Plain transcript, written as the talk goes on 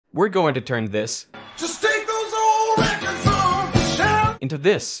we're going to turn this Just take those old records on, shout. into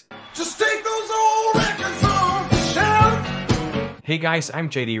this. Just take those old records on, shout. Hey guys, I'm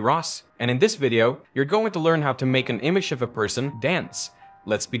JD Ross, and in this video, you're going to learn how to make an image of a person dance.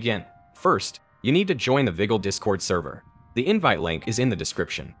 Let's begin. First, you need to join the Vigil Discord server. The invite link is in the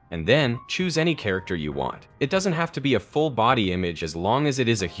description, and then choose any character you want. It doesn't have to be a full body image as long as it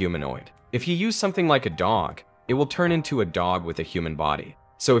is a humanoid. If you use something like a dog, it will turn into a dog with a human body.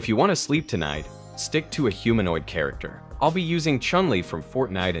 So if you want to sleep tonight, stick to a humanoid character. I'll be using Chun-Li from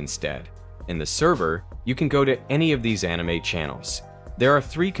Fortnite instead. In the server, you can go to any of these Animate channels. There are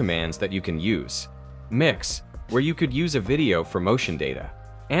 3 commands that you can use. Mix, where you could use a video for motion data.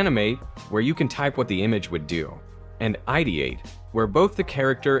 Animate, where you can type what the image would do. And Ideate, where both the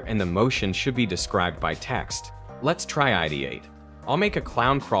character and the motion should be described by text. Let's try Ideate. I'll make a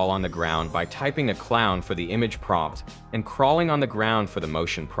clown crawl on the ground by typing a clown for the image prompt and crawling on the ground for the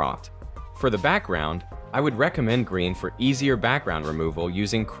motion prompt. For the background, I would recommend green for easier background removal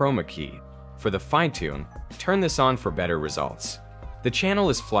using chroma key. For the fine-tune, turn this on for better results. The channel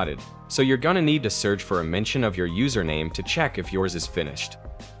is flooded, so you're gonna need to search for a mention of your username to check if yours is finished.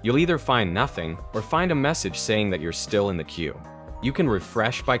 You'll either find nothing or find a message saying that you're still in the queue. You can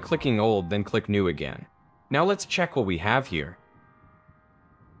refresh by clicking old, then click new again. Now let's check what we have here.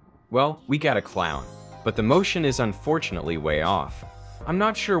 Well, we got a clown, but the motion is unfortunately way off. I'm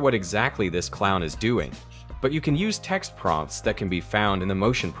not sure what exactly this clown is doing, but you can use text prompts that can be found in the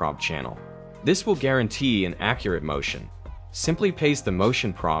motion prompt channel. This will guarantee an accurate motion. Simply paste the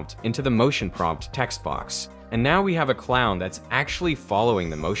motion prompt into the motion prompt text box. And now we have a clown that's actually following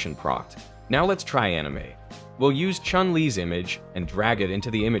the motion prompt. Now let's try Animate. We'll use Chun-Li's image and drag it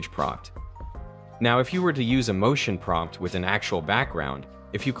into the image prompt. Now if you were to use a motion prompt with an actual background,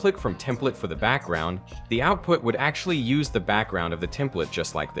 if you click from template for the background, the output would actually use the background of the template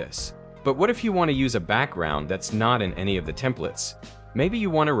just like this. But what if you want to use a background that's not in any of the templates? Maybe you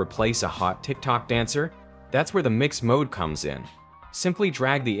want to replace a hot TikTok dancer? That's where the mix mode comes in. Simply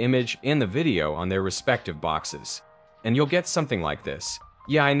drag the image and the video on their respective boxes, and you'll get something like this.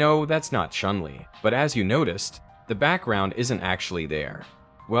 Yeah, I know that's not Chun-Li, but as you noticed, the background isn't actually there.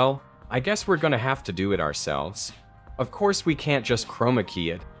 Well, I guess we're gonna have to do it ourselves. Of course, we can't just chroma key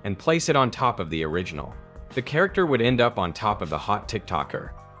it and place it on top of the original. The character would end up on top of the hot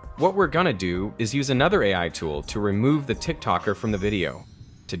TikToker. What we're gonna do is use another AI tool to remove the TikToker from the video.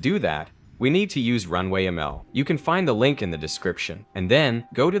 To do that, we need to use Runway ML. You can find the link in the description, and then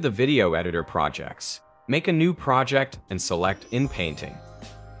go to the video editor projects. Make a new project and select In Painting.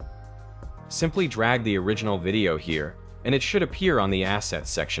 Simply drag the original video here, and it should appear on the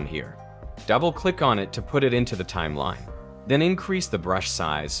Assets section here. Double-click on it to put it into the timeline. Then increase the brush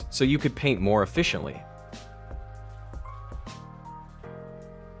size so you could paint more efficiently.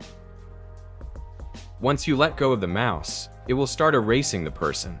 Once you let go of the mouse, it will start erasing the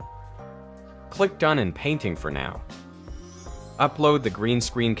person. Click Done in Painting for now. Upload the green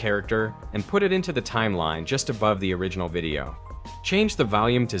screen character and put it into the timeline just above the original video. Change the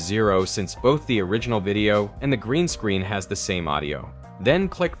volume to 0 since both the original video and the green screen has the same audio. Then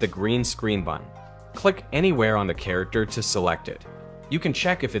click the green screen button. Click anywhere on the character to select it. You can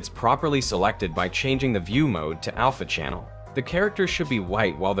check if it's properly selected by changing the view mode to alpha channel. The character should be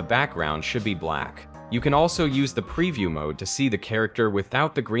white while the background should be black. You can also use the preview mode to see the character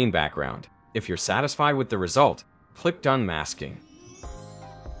without the green background. If you're satisfied with the result, click Done Masking.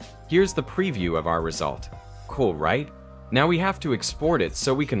 Here's the preview of our result. Cool, right? Now we have to export it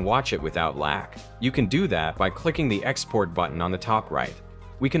so we can watch it without lag. You can do that by clicking the Export button on the top right.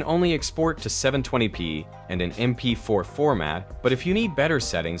 We can only export to 720p and an MP4 format, but if you need better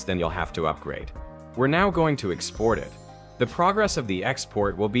settings, then you'll have to upgrade. We're now going to export it. The progress of the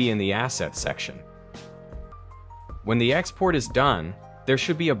export will be in the Assets section. When the export is done, there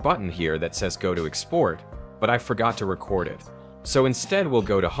should be a button here that says Go to Export, but I forgot to record it. So instead we'll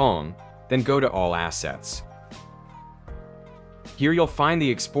go to Home, then go to All Assets. Here you'll find the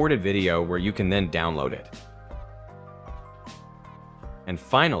exported video where you can then download it. And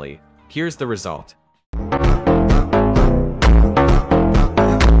finally, here's the result.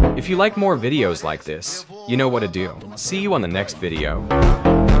 If you like more videos like this, you know what to do. See you on the next video.